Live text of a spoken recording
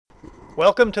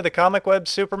Welcome to the Comic Web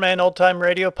Superman Old Time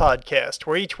Radio podcast,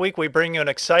 where each week we bring you an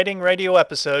exciting radio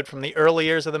episode from the early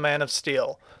years of the Man of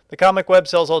Steel. The Comic Web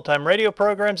sells old-time radio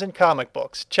programs and comic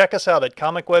books. Check us out at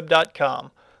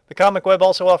comicweb.com. The Comic Web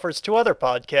also offers two other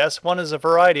podcasts. One is a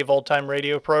variety of old-time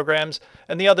radio programs,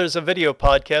 and the other is a video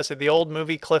podcast of the old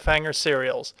movie cliffhanger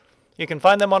serials. You can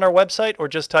find them on our website or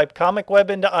just type Comic Web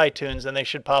into iTunes and they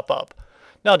should pop up.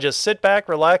 Now just sit back,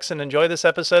 relax, and enjoy this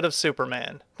episode of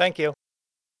Superman. Thank you.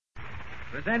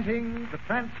 Presenting the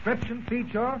transcription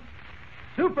feature,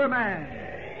 Superman.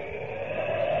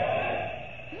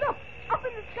 Look, up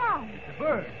in the sky. It's a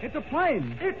bird. It's a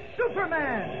plane. It's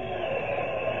Superman.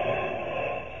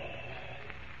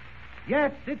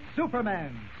 Yes, it's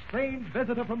Superman, strange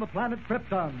visitor from the planet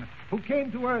Krypton, who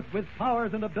came to Earth with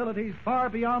powers and abilities far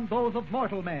beyond those of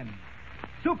mortal men.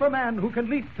 Superman who can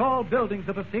leap tall buildings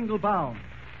at a single bound,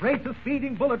 race a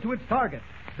speeding bullet to its target,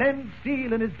 then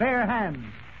steel in his bare hands,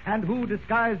 and who,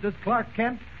 disguised as Clark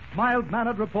Kent,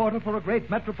 mild-mannered reporter for a great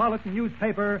metropolitan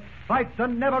newspaper, fights a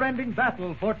never-ending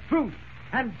battle for truth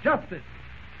and justice.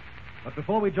 But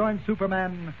before we join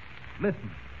Superman, listen.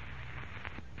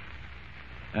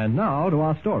 And now to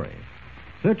our story.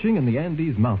 Searching in the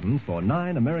Andes Mountains for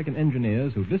 9 American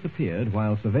engineers who disappeared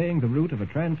while surveying the route of a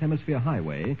trans-hemisphere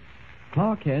highway,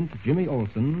 Clark Kent, Jimmy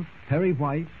Olsen, Perry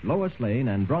White, Lois Lane,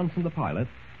 and Bronson the pilot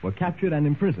were captured and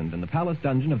imprisoned in the palace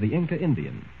dungeon of the Inca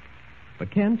Indians. But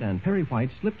Kent and Perry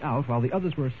White slipped out while the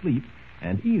others were asleep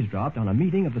and eavesdropped on a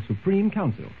meeting of the Supreme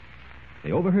Council.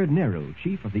 They overheard Nehru,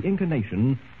 chief of the Inca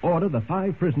nation, order the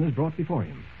 5 prisoners brought before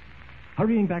him.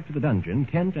 Hurrying back to the dungeon,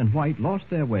 Kent and White lost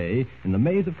their way in the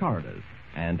maze of corridors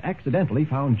and accidentally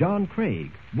found John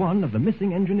Craig, one of the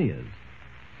missing engineers.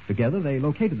 Together they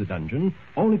located the dungeon,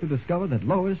 only to discover that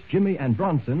Lois, Jimmy, and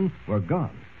Bronson were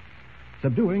gone.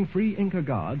 Subduing 3 Inca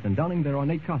guards and donning their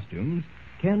ornate costumes,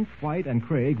 Kent, White, and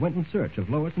Craig went in search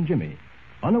of Lois and Jimmy,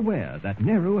 unaware that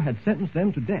Nehru had sentenced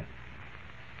them to death.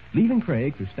 Leaving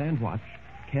Craig to stand watch,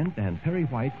 Kent and Perry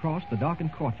White crossed the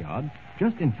darkened courtyard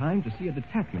just in time to see a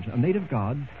detachment of native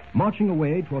guards marching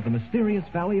away toward the mysterious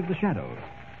Valley of the Shadows.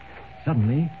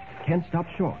 Suddenly, Kent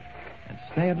stopped short and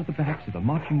stared at the backs of the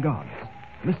marching guards.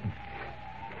 Listen.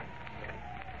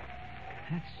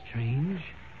 That's strange.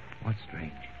 What's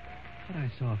strange? But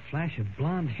I saw a flash of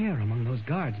blonde hair among those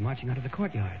guards marching out of the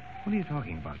courtyard. What are you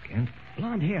talking about, Kent?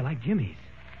 Blonde hair like Jimmy's.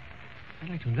 I'd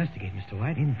like to investigate, Mr.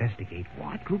 White. Investigate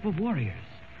what? That group of warriors.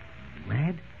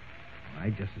 Mad?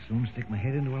 I'd just as soon stick my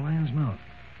head into a lion's mouth.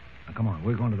 Now, come on,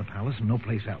 we're going to the palace and no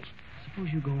place else.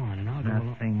 Suppose you go on and I'll go along.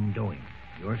 Nothing doing.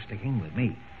 You're sticking with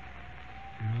me.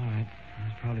 All right. I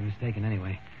was probably mistaken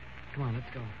anyway. Come on, let's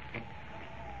go.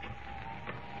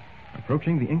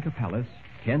 Approaching the Inca palace,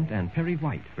 Kent and Perry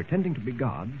White, pretending to be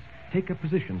guards, take up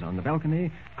positions on the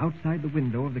balcony outside the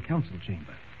window of the council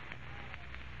chamber.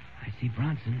 I see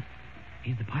Bronson.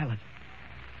 He's the pilot.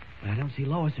 But I don't see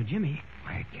Lois or Jimmy.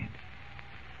 Quiet, Kent.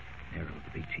 Nehru,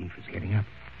 the big chief, is getting up.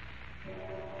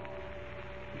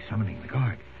 He's summoning the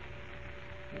guard.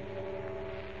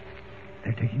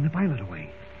 They're taking the pilot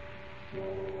away.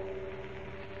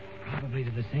 Probably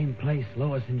to the same place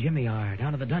Lois and Jimmy are,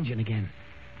 down to the dungeon again.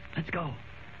 Let's go.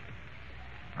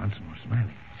 Bronson was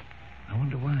smiling. I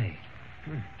wonder why.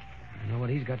 I know what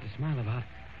he's got to smile about.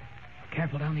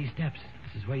 Careful down these steps.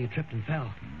 This is where you tripped and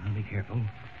fell. I'll be careful.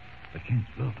 But Kent,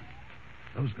 look.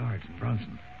 Those guards and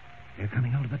Bronson, they're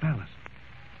coming out of the palace.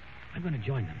 I'm going to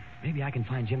join them. Maybe I can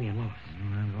find Jimmy and Lois.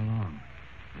 I'll go along.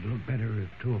 It'll look better if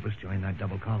 2 of us join that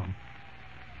double column.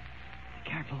 Be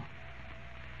careful.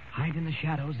 Hide in the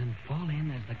shadows and fall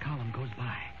in as the column goes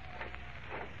by.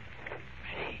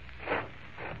 Ready?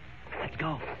 Let's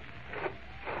go.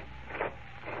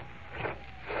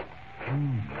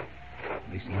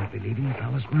 They seem to be leaving the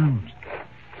palace grounds.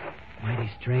 Mighty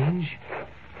strange.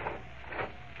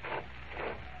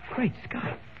 Great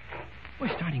Scott.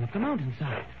 We're starting up the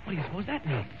mountainside. What do you suppose that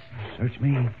means? Search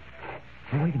me.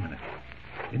 Oh, wait a minute.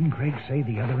 Didn't Craig say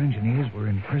the other engineers were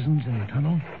in prisons in the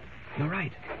tunnel? You're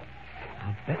right.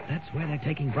 I'll bet that's where they're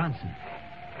taking Bronson.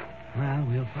 Well,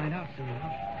 we'll find out soon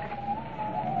enough.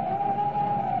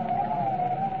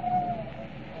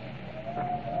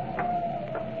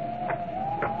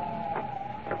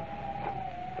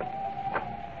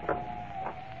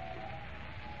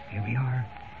 Here we are.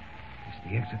 It's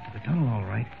the exit to the tunnel, all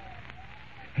right.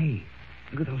 Hey,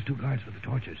 look at those 2 guards with the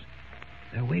torches.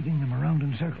 They're waving them around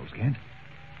in circles, Kent.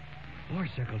 4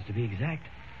 circles, to be exact.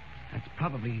 That's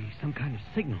probably some kind of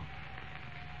signal.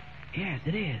 Yes,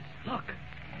 it is. Look.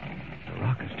 The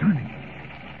rock is turning.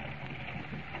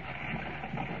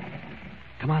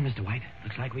 Come on, Mr. White.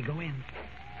 Looks like we go in.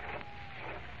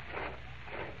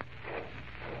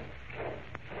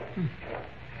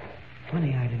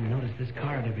 Funny I didn't notice this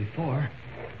corridor before.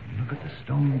 Look at the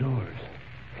stone doors.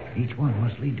 Each one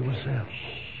must lead to a cell.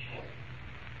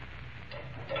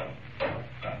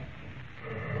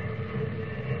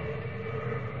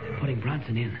 They're putting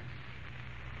Bronson in.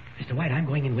 Mr. White, I'm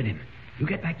going in with him. You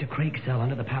get back to Craig's cell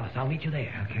under the palace. I'll meet you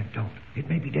there. Now, Kent, don't. It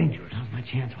may be dangerous. Now's my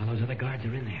chance while those other guards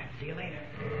are in there. See you later.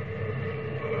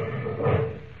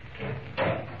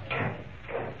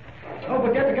 Don't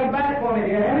forget to come back for me,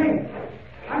 dear Henry.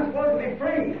 I'm supposed to be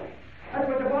free. That's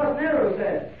what the boss Nero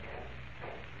said.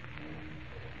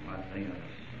 What thing of us,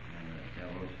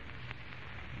 devils.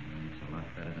 It's a lot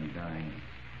better than dying.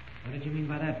 What did you mean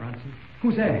by that, Bronson?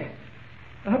 Who's there?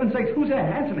 For heaven's sakes, who's there?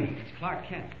 Answer me. It's Clark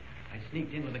Kent. I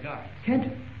sneaked in with the guards.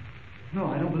 Kent? No,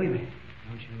 I don't believe it.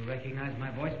 Don't you recognize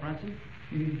my voice, Bronson?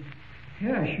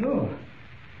 Yeah, sure.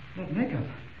 That makeup.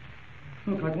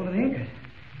 Look like one of the Incas.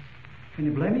 Can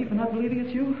you blame me for not believing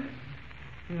it's you?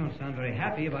 You don't sound very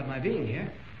happy about my being here.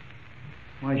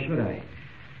 Why should I?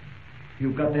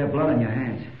 You've got their blood on your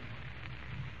hands.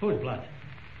 Whose blood?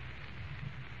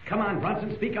 Come on,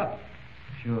 Bronson, speak up.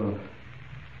 Sure.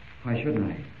 Why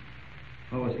shouldn't I?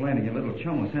 Lois Lane and your little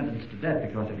chum was sentenced to death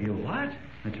because of you. What?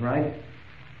 That's right.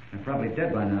 They're probably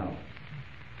dead by now.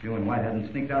 If you and White hadn't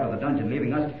sneaked out of the dungeon,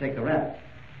 leaving us to take the rap,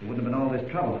 there wouldn't have been all this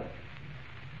trouble.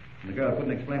 And the girl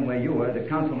couldn't explain where you were. The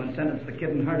councilman sentenced the kid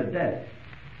and her to death.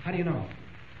 How do you know?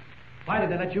 Why did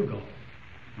they let you go?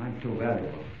 I'm too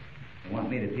valuable. They want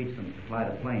me to teach them to fly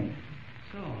the plane.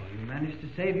 So, you managed to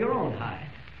save your own hide.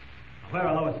 Where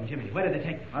are Lois and Jimmy? Where did they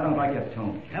take them? I don't like your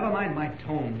tone. Never mind my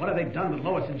tone. What have they done with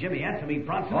Lois and Jimmy? Answer me,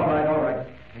 Bronson. All right.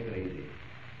 Take it easy.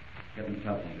 Getting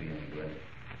tough won't do you any good.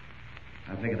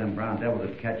 I figure them brown devils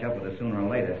would catch up with us sooner or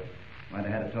later. Why they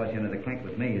had to toss you into the clink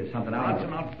with me is something else.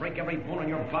 Bronson, I'll break every bone in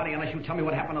your body unless you tell me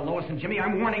what happened to Lois and Jimmy.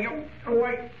 I'm warning you. Oh,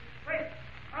 wait.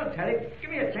 I'll tell you. Give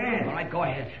me a chance. All right, go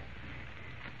ahead.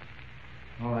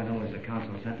 All I know is the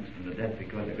council sentenced him to death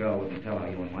because the girl wouldn't tell how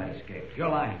you and White escaped. You're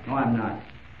lying. No, I'm not.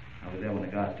 I was there when the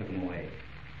guards took him away.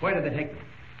 Where did they take them?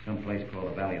 Some place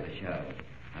called the Valley of the Shadows.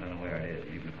 I don't know where it is.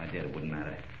 Even if I did, it wouldn't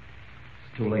matter.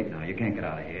 It's too late now. You can't get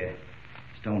out of here.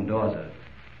 Stone doors are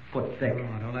foot thick.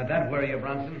 Oh, don't let that worry you,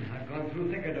 Bronson. I've gone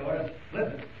through thicker doors.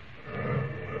 Listen.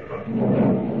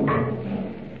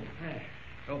 There.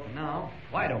 It's open now.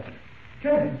 Wide open.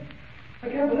 Ken, I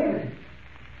can't believe it.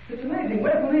 It's amazing.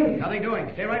 Wait for me. Nothing doing.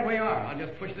 Stay right where you are. I'll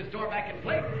just push this door back in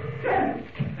place. Ken,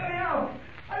 let me out.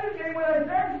 I didn't get what I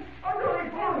said. I'm only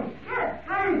fooling. Yes,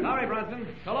 please. Sorry, Bronson.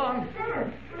 So long.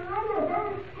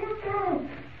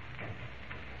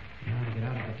 Now to get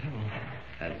out of the tunnel.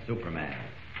 As Superman,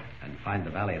 and find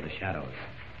the Valley of the Shadows.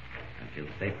 I'd feel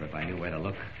safer if I knew where to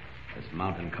look. This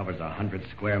mountain covers 100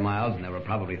 square miles, and there were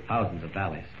probably thousands of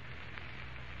valleys.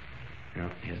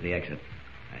 Well, here's the exit.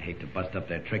 I hate to bust up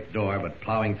their trick door, but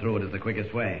plowing through it is the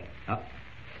quickest way. Oh,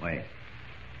 wait.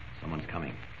 Someone's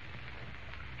coming.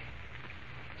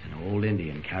 It's an old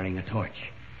Indian carrying a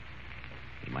torch.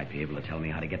 He might be able to tell me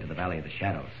how to get to the Valley of the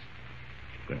Shadows.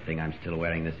 Good thing I'm still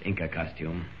wearing this Inca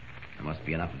costume. There must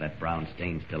be enough of that brown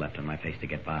stain still left on my face to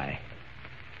get by.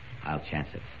 I'll chance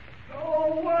it.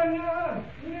 Uh-oh.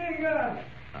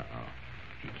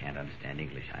 If he can't understand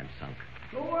English, I'm sunk.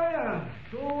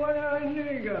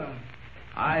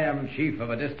 I am chief of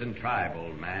a distant tribe,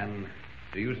 old man.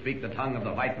 Do you speak the tongue of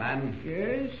the white man?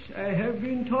 Yes, I have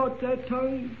been taught that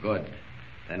tongue. Good.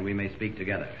 Then we may speak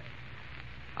together.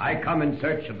 I come in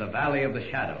search of the Valley of the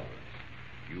Shadows.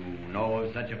 You know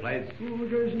of such a place? Who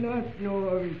does not know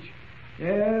of it?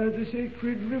 There the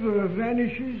sacred river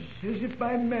vanishes as if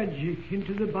by magic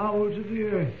into the bowels of the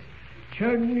earth,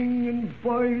 churning and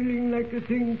boiling like a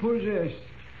thing possessed.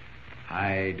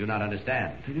 I do not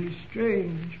understand. It is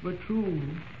strange, but true.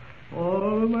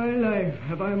 All my life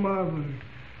have I marveled.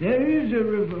 There is a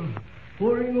river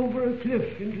pouring over a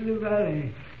cliff into the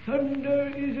valley.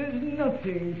 Thunder is as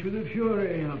nothing to the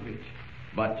fury of it.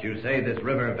 But you say this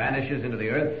river vanishes into the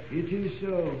earth? It is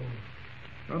so.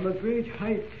 From a great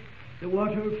height, the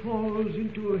water falls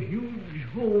into a huge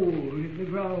hole in the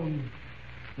ground.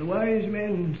 The wise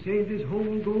men say this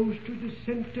hole goes to the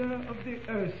center of the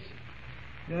earth.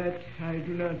 That I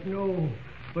do not know,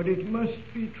 but it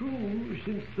must be true,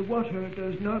 since the water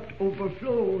does not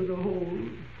overflow the hole.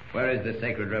 Where is this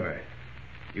sacred river?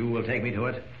 You will take me to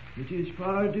it? It is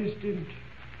far distant,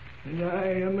 and I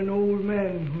am an old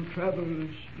man who travels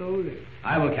slowly.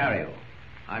 I will carry you.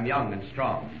 I'm young and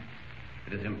strong.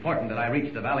 It is important that I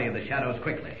reach the Valley of the Shadows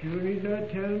quickly. You need not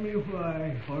tell me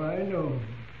why, for I know.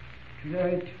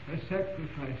 Tonight, a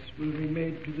sacrifice will be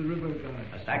made to the river god.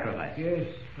 A sacrifice? Yes,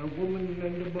 a woman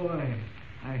and a boy.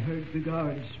 I heard the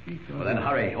guards speak on Well, then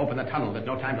hurry. Open the tunnel. There's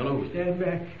no time to lose. Stand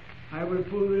back. I will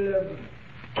pull the lever.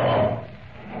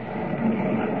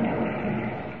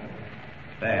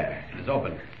 There. It is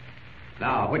open.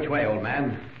 Now, which way, old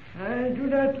man? I do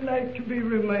not like to be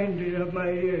reminded of my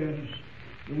years.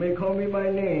 You may call me by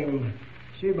name,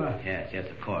 Siba. Yes,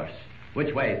 of course.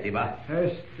 Which way, Siba?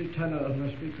 First, the tunnel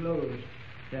must be closed.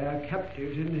 There are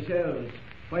captives in the cells.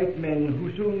 White men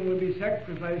who soon will be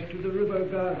sacrificed to the river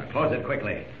god. Close it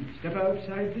quickly. Step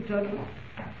outside the tunnel.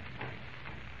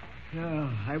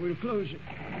 Now, I will close it.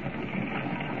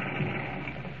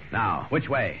 Now, which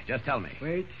way? Just tell me.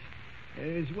 Wait. There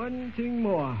is one thing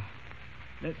more.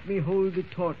 Let me hold the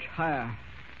torch higher.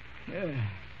 There.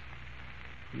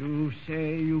 You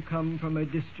say you come from a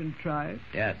distant tribe?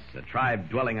 Yes, a tribe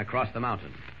dwelling across the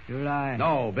mountain. You lie.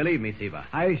 No, believe me, Siba.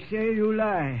 I say you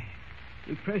lie.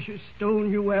 The precious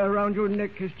stone you wear around your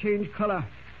neck has changed color.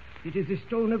 It is the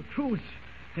stone of truth.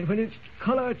 And when its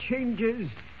color changes,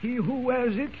 he who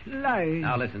wears it lies.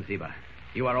 Now listen, Siba.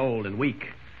 You are old and weak.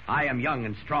 I am young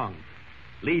and strong.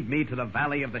 Lead me to the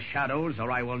Valley of the Shadows,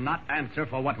 or I will not answer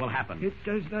for what will happen. It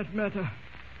does not matter.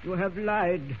 You have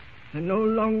lied, and no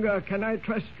longer can I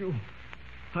trust you.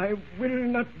 I will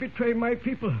not betray my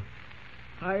people.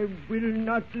 I will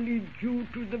not lead you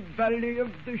to the Valley of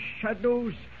the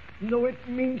Shadows, though it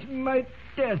means my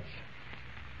death.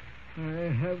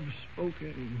 I have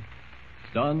spoken.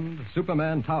 Stunned,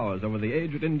 Superman towers over the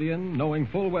aged Indian, knowing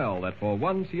full well that for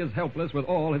once he is helpless with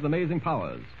all his amazing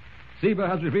powers. Siba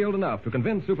has revealed enough to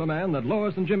convince Superman that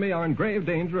Lois and Jimmy are in grave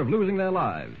danger of losing their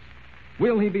lives.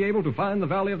 Will he be able to find the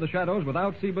Valley of the Shadows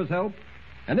without Siba's help?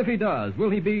 And if he does, will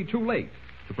he be too late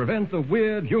to prevent the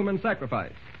weird human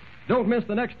sacrifice? Don't miss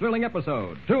the next thrilling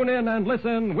episode. Tune in and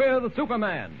listen with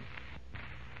Superman.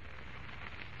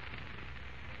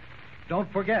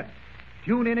 Don't forget,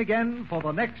 tune in again for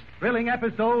the next thrilling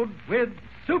episode with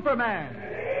Superman.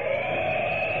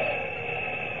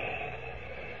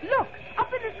 Look, up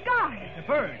in the sky. It's a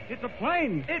bird. It's a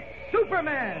plane. It's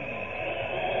Superman.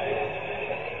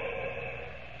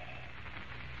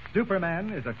 Superman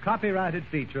is a copyrighted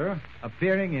feature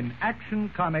appearing in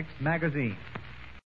Action Comics magazine.